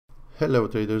Hello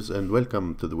traders, and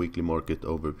welcome to the weekly market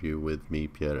overview with me,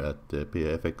 Pierre, at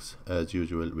PFX. As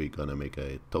usual, we're gonna make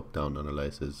a top-down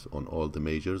analysis on all the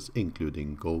majors,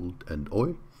 including gold and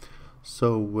oil.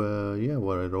 So yeah,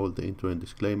 while I roll the intro and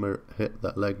disclaimer, hit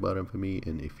that like button for me,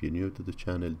 and if you're new to the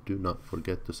channel, do not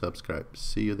forget to subscribe.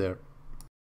 See you there.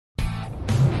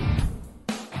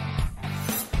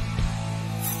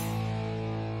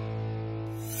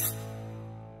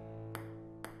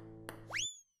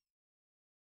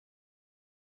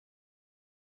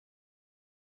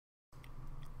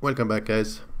 Welcome back,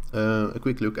 guys. A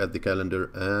quick look at the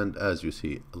calendar, and as you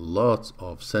see, lots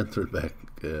of central bank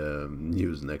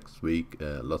news next week,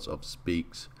 lots of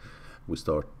speaks. We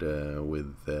start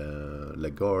with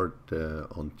Lagarde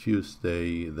on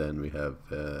Tuesday, then we have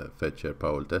Fed Chair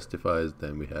Powell testifies,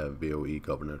 then we have BOE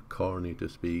Governor Carney to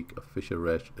speak,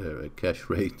 official cash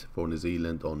rate for New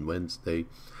Zealand on Wednesday,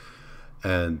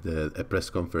 and a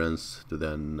press conference to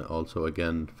then also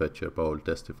again Fed Chair Powell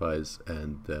testifies,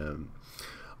 and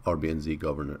RBNZ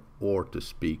Governor Orr to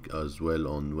speak as well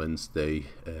on Wednesday,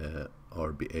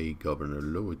 RBA Governor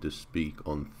Lowe to speak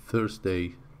on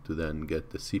Thursday, to then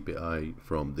get the CPI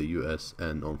from the US,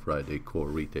 and on Friday core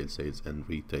retail sales and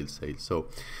retail sales. So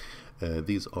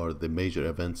these are the major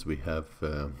events we have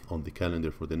on the calendar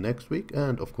for the next week,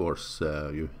 and of course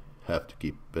you have to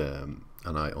keep an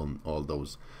eye on all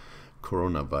those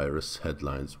coronavirus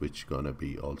headlines, which gonna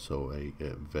be also a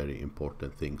very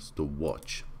important things to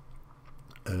watch.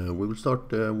 We will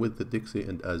start with the Dixie,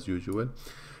 and as usual,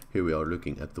 here we are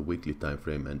looking at the weekly time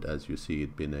frame, and as you see,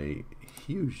 it's been a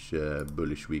huge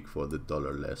bullish week for the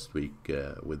dollar last week,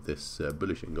 with this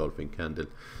bullish engulfing candle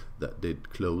that did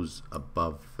close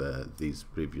above these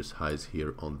previous highs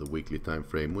here on the weekly time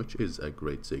frame, which is a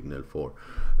great signal for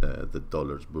the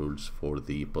dollar's bulls for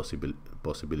the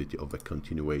possibility of a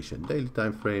continuation. Daily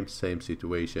time frame, same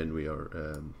situation. We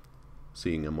are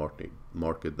seeing a market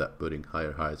that putting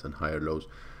higher highs and higher lows,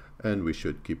 and we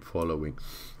should keep following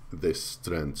this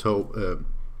trend. So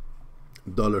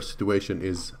dollar situation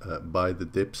is by the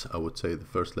dips. I would say the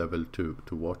first level to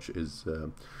watch is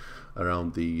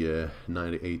around the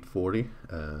 98.40,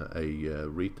 a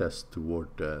retest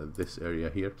toward this area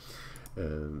here.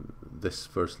 This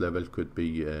first level could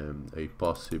be a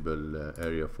possible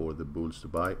area for the bulls to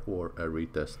buy, or a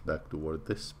retest back toward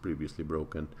this previously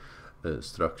broken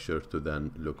structure to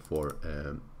then look for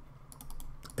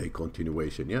a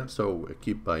continuation. Yeah, so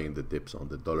keep buying the dips on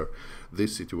the dollar.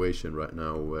 This situation right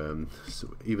now,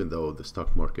 so even though the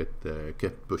stock market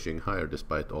kept pushing higher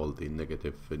despite all the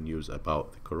negative news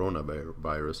about the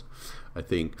coronavirus, I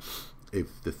think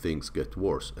if the things get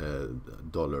worse,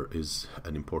 dollar is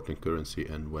an important currency,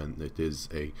 and when it is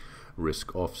a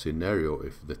risk-off scenario,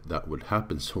 if that will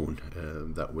happen soon,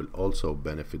 that will also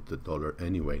benefit the dollar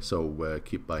anyway. So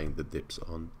keep buying the dips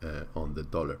on the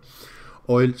dollar.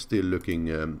 Oil still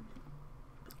looking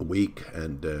weak,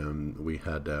 and we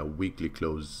had a weekly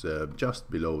close just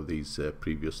below these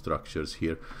previous structures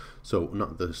here, so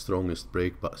not the strongest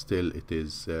break, but still it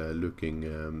is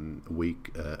looking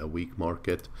weak, a weak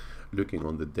market. Looking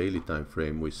on the daily time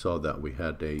frame, we saw that we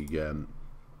had a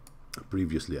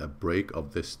previously a break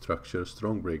of this structure,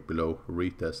 strong break below,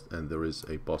 retest, and there is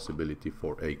a possibility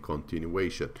for a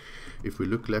continuation. If we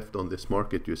look left on this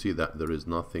market, you see that there is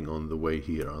nothing on the way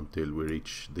here until we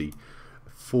reach the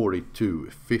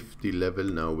 42.50 level.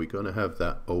 Now we're gonna have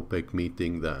that OPEC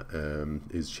meeting that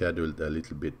is scheduled a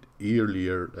little bit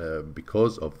earlier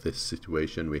because of this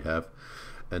situation we have,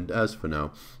 and as for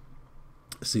now,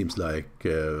 seems like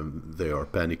they are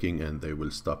panicking, and they will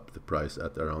stop the price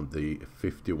at around the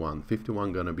 51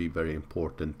 gonna be very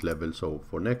important level. So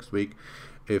for next week,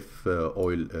 if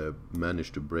oil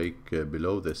managed to break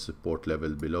below this support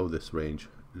level, below this range,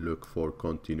 look for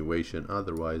continuation.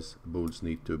 Otherwise, bulls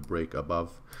need to break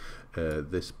above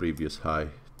this previous high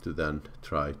to then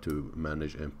try to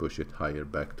manage and push it higher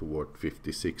back toward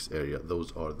 56 area.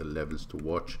 Those are the levels to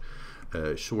watch.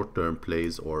 Short-term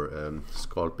plays or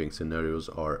scalping scenarios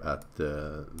are at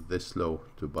this low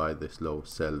to buy this low,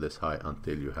 sell this high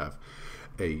until you have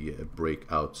a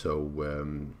breakout. So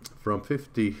from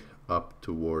 50 up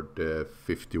toward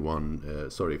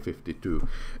 52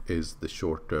 is the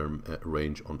short-term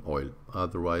range on oil.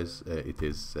 Otherwise, it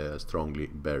is strongly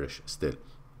bearish still.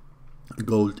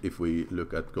 Gold, if we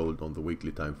look at gold on the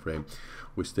weekly time frame,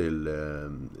 we still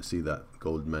see that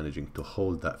gold managing to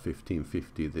hold that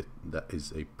 1550. That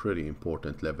is a pretty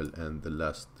important level, and the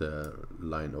last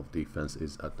line of defense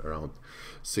is at around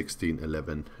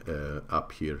 1611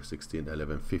 up here,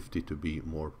 1611.50 to be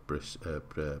more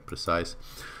precise.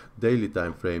 Daily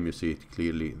time frame, you see it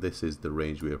clearly. This is the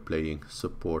range we are playing.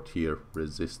 Support here,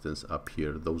 resistance up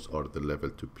here. Those are the level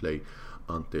to play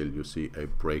until you see a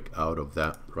break out of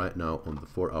that. Right now on the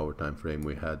 4-hour time frame,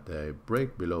 we had a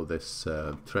break below this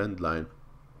trend line,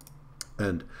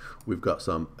 and we've got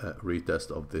some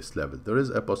retest of this level. There is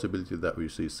a possibility that we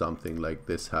see something like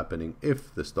this happening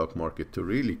if the stock market to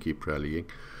really keep rallying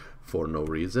for no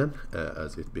reason,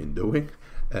 as it's been doing.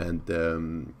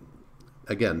 And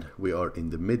again, we are in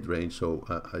the mid-range, so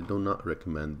I do not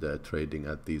recommend trading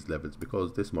at these levels,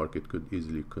 because this market could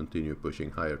easily continue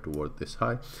pushing higher toward this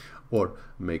high, or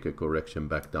make a correction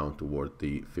back down toward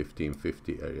the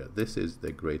 1550 area. This is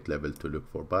the great level to look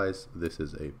for buys. This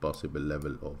is a possible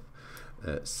level of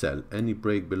sell. Any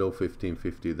break below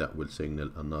 1550, that will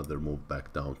signal another move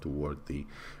back down toward the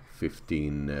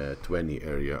 1520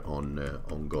 area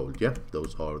on gold. Yeah,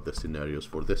 those are the scenarios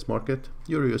for this market.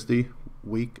 EURUSD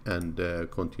weak, and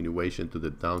continuation to the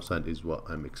downside is what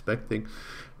I'm expecting.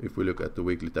 If we look at the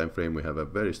weekly time frame, we have a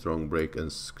very strong break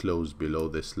and close below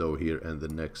this low here, and the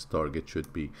next target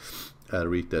should be a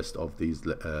retest of these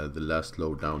the last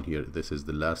low down here. This is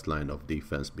the last line of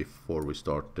defense before we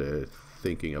start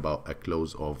thinking about a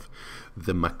close of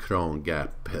the Macron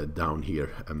gap down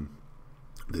here.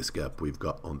 This gap we've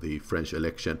got on the French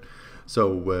election.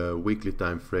 So weekly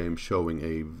time frame showing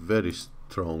a very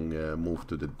strong move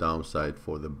to the downside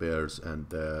for the bears, and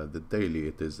the daily,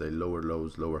 it is a lower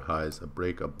lows, lower highs, a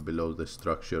break up below the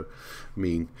structure,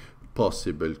 mean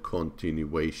possible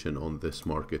continuation on this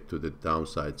market to the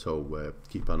downside. So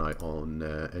keep an eye on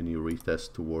any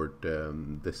retest toward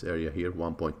this area here,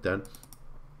 1.10.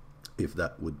 If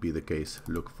that would be the case,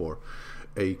 look for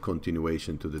a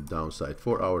continuation to the downside.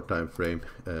 4-hour time frame,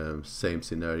 same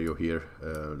scenario here,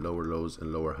 lower lows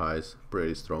and lower highs,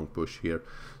 pretty strong push here.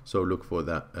 So look for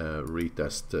that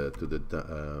retest to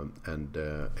the and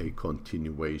a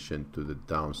continuation to the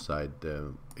downside.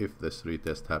 If this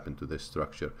retest happened to this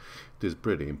structure, it is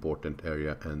pretty important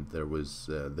area, and there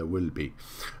will be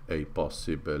a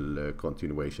possible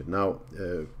continuation. Now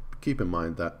keep in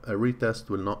mind that a retest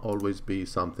will not always be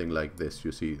something like this,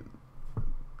 you see,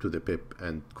 to the pip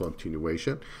and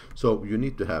continuation. So you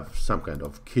need to have some kind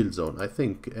of kill zone. I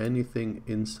think anything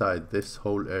inside this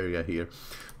whole area here,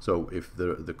 so if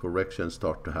the corrections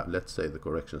start to happen, let's say the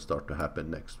corrections start to happen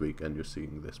next week, and you're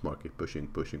seeing this market pushing,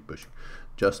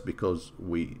 just because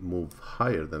we move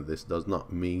higher than this does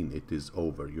not mean it is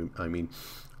over. I mean,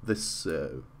 this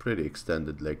pretty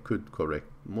extended leg could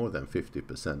correct more than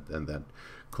 50% and then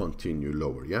continue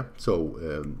lower. Yeah, so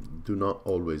do not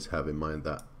always have in mind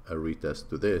that a retest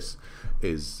to this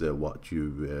is what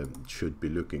you should be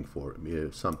looking for.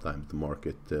 Sometimes the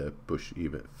market push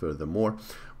even furthermore.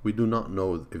 We do not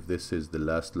know if this is the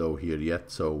last low here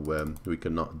yet, so we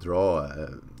cannot draw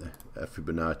a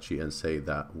Fibonacci and say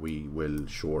that we will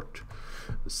short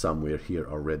somewhere here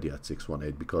already at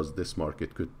 618, because this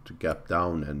market could gap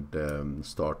down and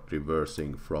start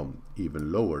reversing from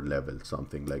even lower levels,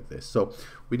 something like this. So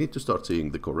we need to start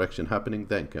seeing the correction happening,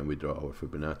 then can we draw our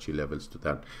Fibonacci levels to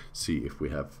that, see if we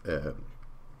have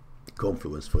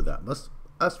confluence for that. But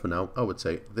as for now, I would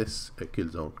say this kill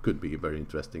zone could be very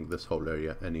interesting, this whole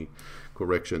area. Any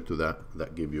correction to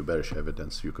that give you bearish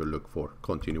evidence, you could look for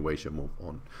continuation move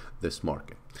on this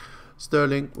market.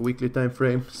 Sterling weekly time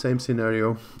frame, same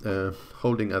scenario,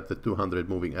 holding at the 200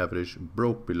 moving average,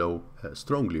 broke below,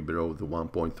 strongly below the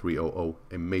 1.300,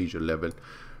 a major level,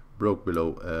 broke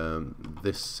below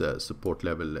this support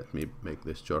level. Let me make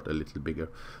this chart a little bigger.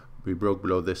 We broke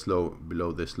below this low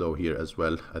here as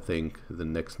well. I think the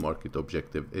next market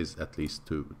objective is at least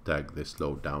to tag this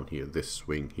low down here, this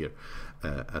swing here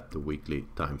at the weekly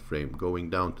time frame. Going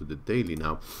down to the daily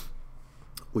now,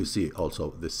 we see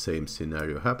also the same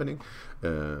scenario happening.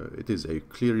 It is a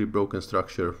clearly broken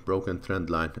structure, broken trend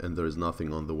line, and there is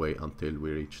nothing on the way until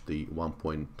we reach the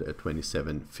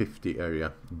 1.2750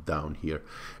 area. Down here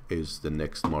is the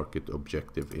next market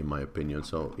objective, in my opinion.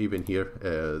 So even here,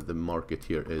 the market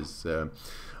here is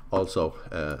also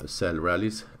sell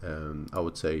rallies. I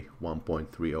would say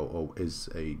 1.300 is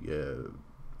a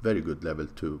very good level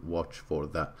to watch for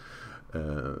that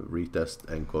retest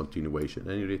and continuation.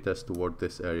 Any retest toward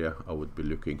this area, I would be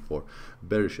looking for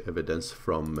bearish evidence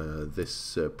from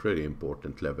this pretty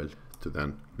important level to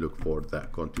then look for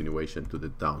that continuation to the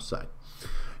downside.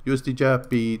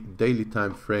 USDJPY daily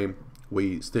time frame,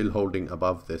 we still holding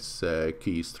above this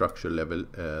key structure level.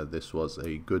 This was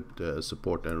a good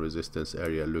support and resistance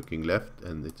area looking left,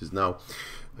 and it is now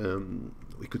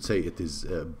we could say it is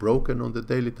broken on the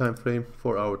daily time frame.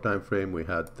 For our time frame, we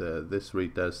had this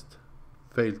retest,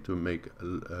 failed to make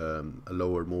a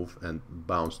lower move and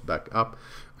bounced back up.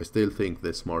 I still think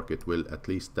this market will at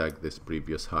least tag this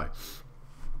previous high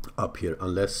up here,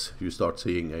 unless you start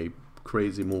seeing a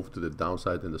crazy move to the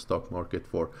downside in the stock market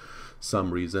for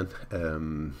some reason.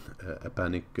 A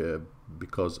panic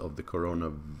because of the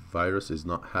coronavirus is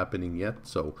not happening yet,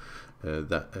 so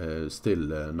that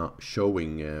still not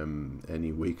showing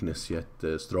any weakness yet,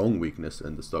 strong weakness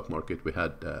in the stock market. We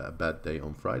had a bad day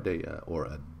on Friday, or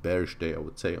a bearish day I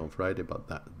would say on Friday, but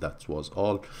that was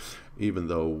all. Even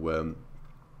though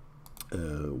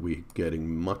we're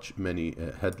getting many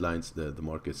headlines, the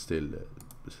market still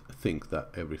think that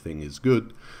everything is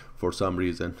good for some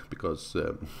reason, because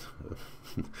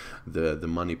the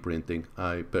money printing.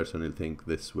 I personally think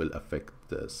this will affect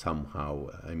somehow.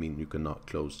 I mean, you cannot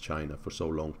close China for so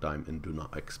long time and do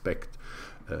not expect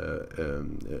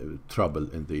trouble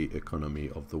in the economy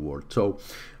of the world. So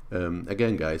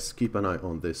again guys, keep an eye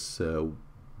on this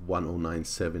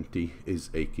 109.70 is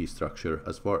a key structure.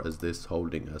 As far as this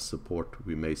holding as support,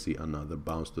 we may see another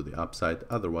bounce to the upside.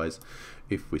 Otherwise,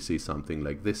 if we see something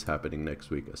like this happening next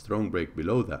week, a strong break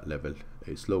below that level,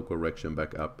 a slow correction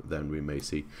back up, then we may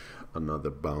see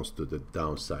another bounce to the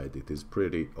downside. It is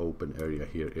pretty open area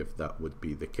here if that would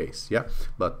be the case. Yeah,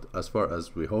 but as far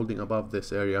as we're holding above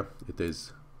this area, it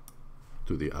is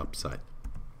to the upside.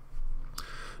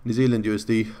 New Zealand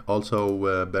USD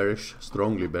also bearish,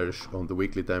 strongly bearish on the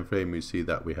weekly time frame. You see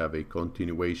that we have a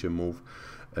continuation move.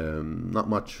 Not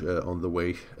much on the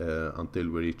way until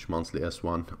we reach monthly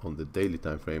S1. On the daily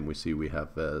time frame, we see we have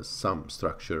some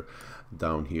structure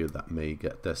down here that may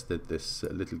get tested. This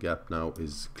little gap now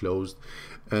is closed,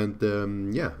 and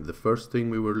yeah, the first thing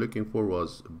we were looking for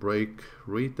was break,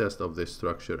 retest of this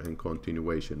structure and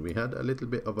continuation. We had a little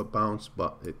bit of a bounce,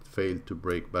 but it failed to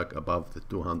break back above the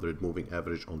 200 moving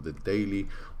average on the daily.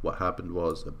 What happened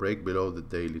was a break below the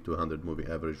daily 200 moving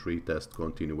average, retest,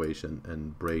 continuation,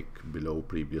 and break below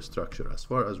previous structure. As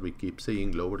far as we keep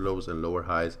seeing lower lows and lower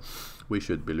highs, we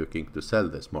should be looking to sell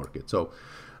this market. So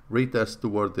retest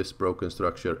toward this broken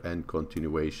structure and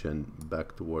continuation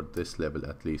back toward this level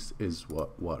at least is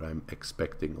what I'm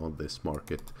expecting on this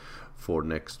market for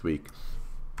next week.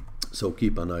 So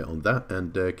keep an eye on that,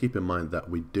 and keep in mind that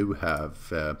we do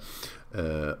have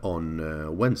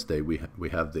on Wednesday we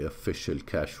have the official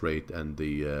cash rate and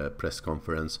the press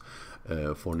conference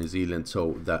for New Zealand,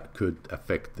 so that could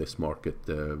affect this market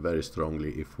very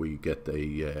strongly if we get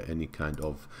any kind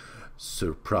of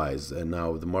surprise. And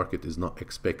now the market is not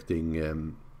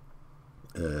expecting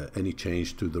any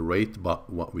change to the rate, but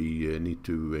what we need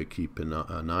to keep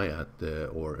an eye at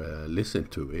or listen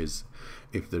to is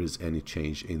if there is any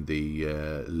change in the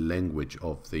language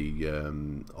of the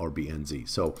RBNZ.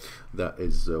 So that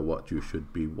is what you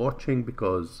should be watching,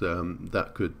 because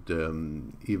that could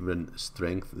even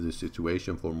strengthen the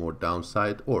situation for more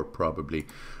downside, or probably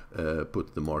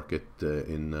put the market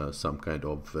in some kind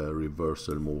of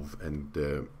reversal move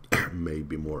and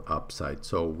maybe more upside.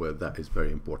 So that is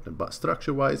very important. But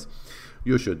structure wise,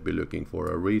 you should be looking for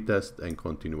a retest and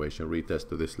continuation, retest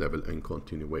to this level and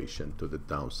continuation to the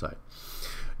downside.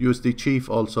 USDCHF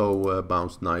also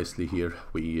bounced nicely here.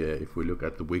 If we look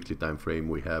at the weekly time frame,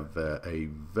 we have a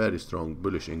very strong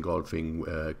bullish engulfing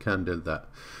candle that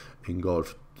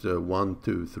engulfed 1,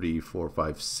 2, 3, 4,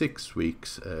 5, 6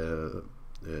 weeks.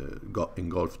 Got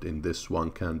engulfed in this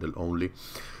one candle only,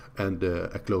 and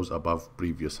a close above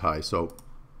previous high. So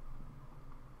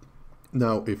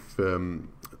now if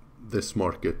this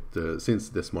market, since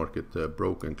this market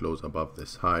broke and closed above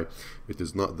this high, it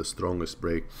is not the strongest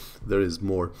break. There is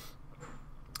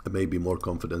maybe more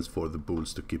confidence for the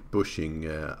bulls to keep pushing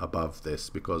above this,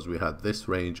 because we had this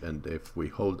range, and if we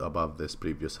hold above this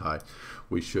previous high,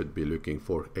 we should be looking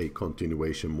for a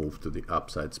continuation move to the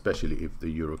upside, especially if the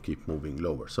euro keep moving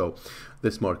lower. So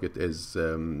this market is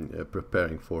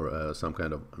preparing for some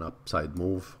kind of an upside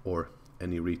move, or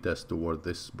any retest toward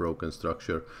this broken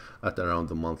structure at around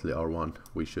the monthly R1.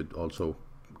 We should also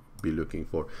be looking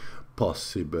for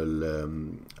possible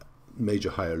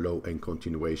major higher low and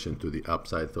continuation to the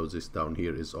upside. So this down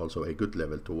here is also a good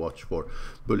level to watch for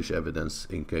bullish evidence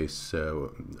in case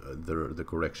the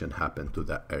correction happened to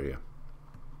that area.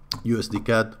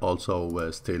 USDCAD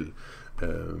also still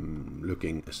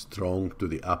looking strong to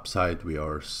the upside. We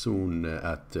are soon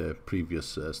at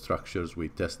previous structures. We're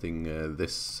testing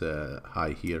this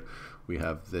high here we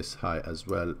have this high as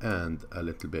well, and a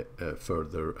little bit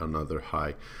further another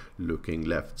high looking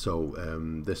left. So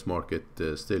this market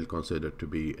still considered to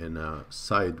be in a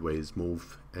sideways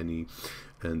move, and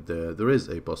there is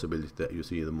a possibility that you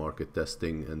see the market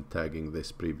testing and tagging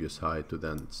this previous high to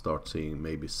then start seeing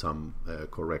maybe some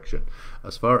correction.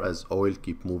 As far as oil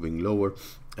keep moving lower,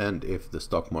 and if the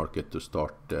stock market to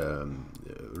start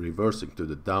reversing to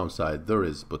the downside, there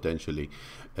is potentially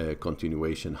a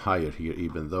continuation higher here,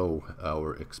 even though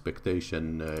our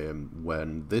expectation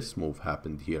when this move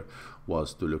happened here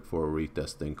was to look for a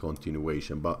retest and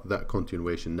continuation, but that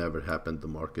continuation never happened. The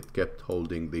market kept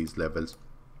holding these levels,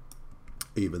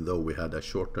 even though we had a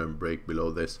short-term break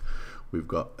below this. We've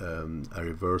got a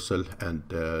reversal, and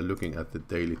looking at the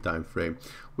daily time frame,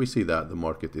 we see that the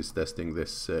market is testing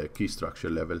this key structure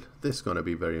level. This is going to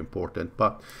be very important,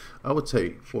 but I would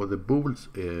say for the bulls,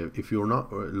 if you're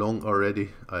not long already,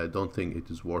 I don't think it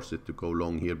is worth it to go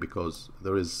long here, because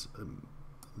there is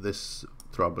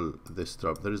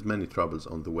there is many troubles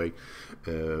on the way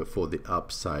for the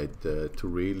upside. To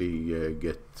really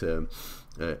get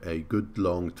a good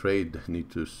long trade, need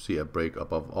to see a break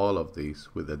above all of these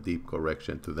with a deep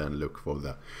correction to then look for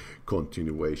the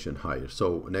continuation higher.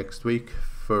 So next week,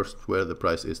 first, where the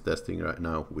price is testing right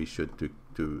now, we should to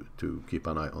keep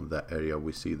an eye on that area.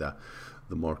 We see that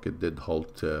the market did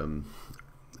halt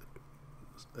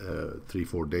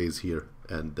 3-4 days here,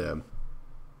 and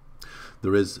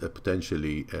there is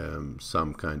potentially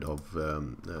some kind of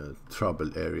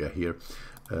trouble area here.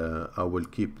 I will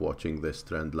keep watching this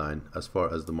trend line. As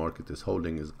far as the market is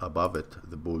holding is above it,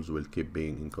 the bulls will keep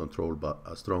being in control, but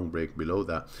a strong break below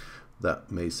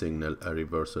that may signal a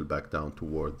reversal back down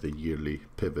toward the yearly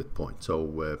pivot point.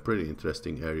 So pretty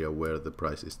interesting area where the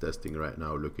price is testing right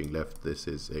now. Looking left, this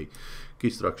is a key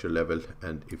structure level,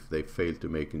 and if they fail to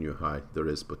make a new high, there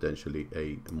is potentially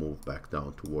a move back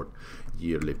down toward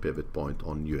yearly pivot point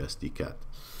on USDCAD.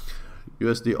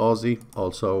 USD Aussie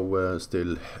also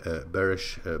still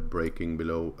bearish, breaking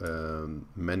below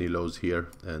many lows here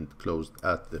and closed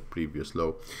at the previous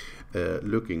low.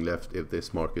 Looking left, if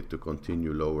this market to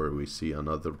continue lower, we see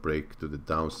another break to the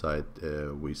downside.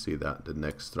 We see that the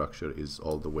next structure is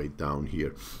all the way down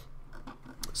here.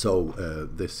 So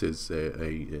this is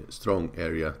a strong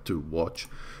area to watch,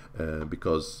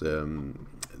 because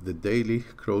the daily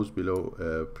closed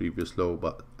below previous low,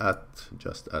 but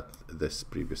just at this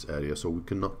previous area, so we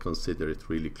cannot consider it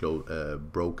really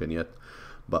broken yet.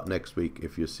 But next week,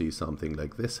 if you see something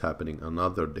like this happening,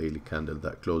 another daily candle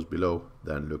that closed below,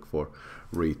 then look for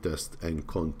retest and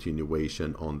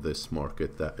continuation on this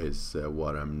market. That is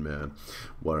what I'm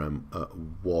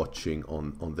watching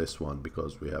on this one,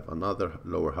 because we have another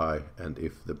lower high, and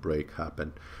if the break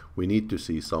happen, we need to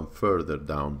see some further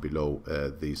down below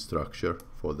the structure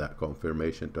for that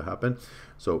confirmation to happen.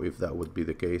 So if that would be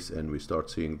the case, and we start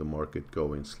seeing the market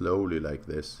going slowly like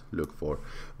this, look for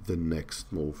the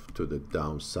next move to the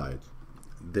downside.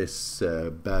 This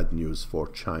bad news for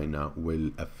China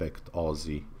will affect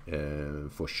Aussie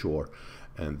for sure,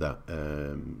 and that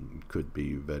could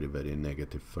be very, very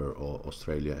negative for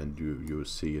Australia, and you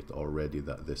see it already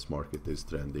that this market is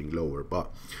trending lower.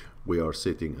 But we are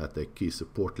sitting at a key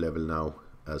support level now.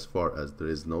 As far as there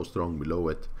is no strong below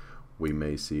it, we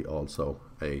may see also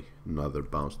another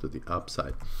bounce to the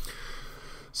upside.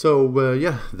 So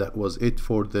yeah, that was it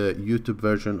for the YouTube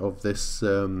version of this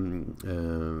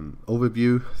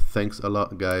overview. Thanks a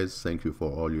lot, guys. Thank you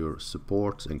for all your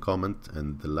support and comment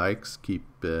and the likes.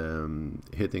 Keep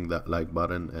hitting that like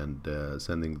button and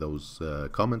sending those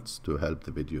comments to help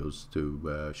the videos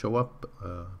to show up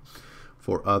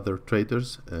for other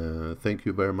traders. Thank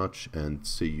you very much, and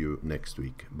see you next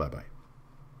week. Bye bye.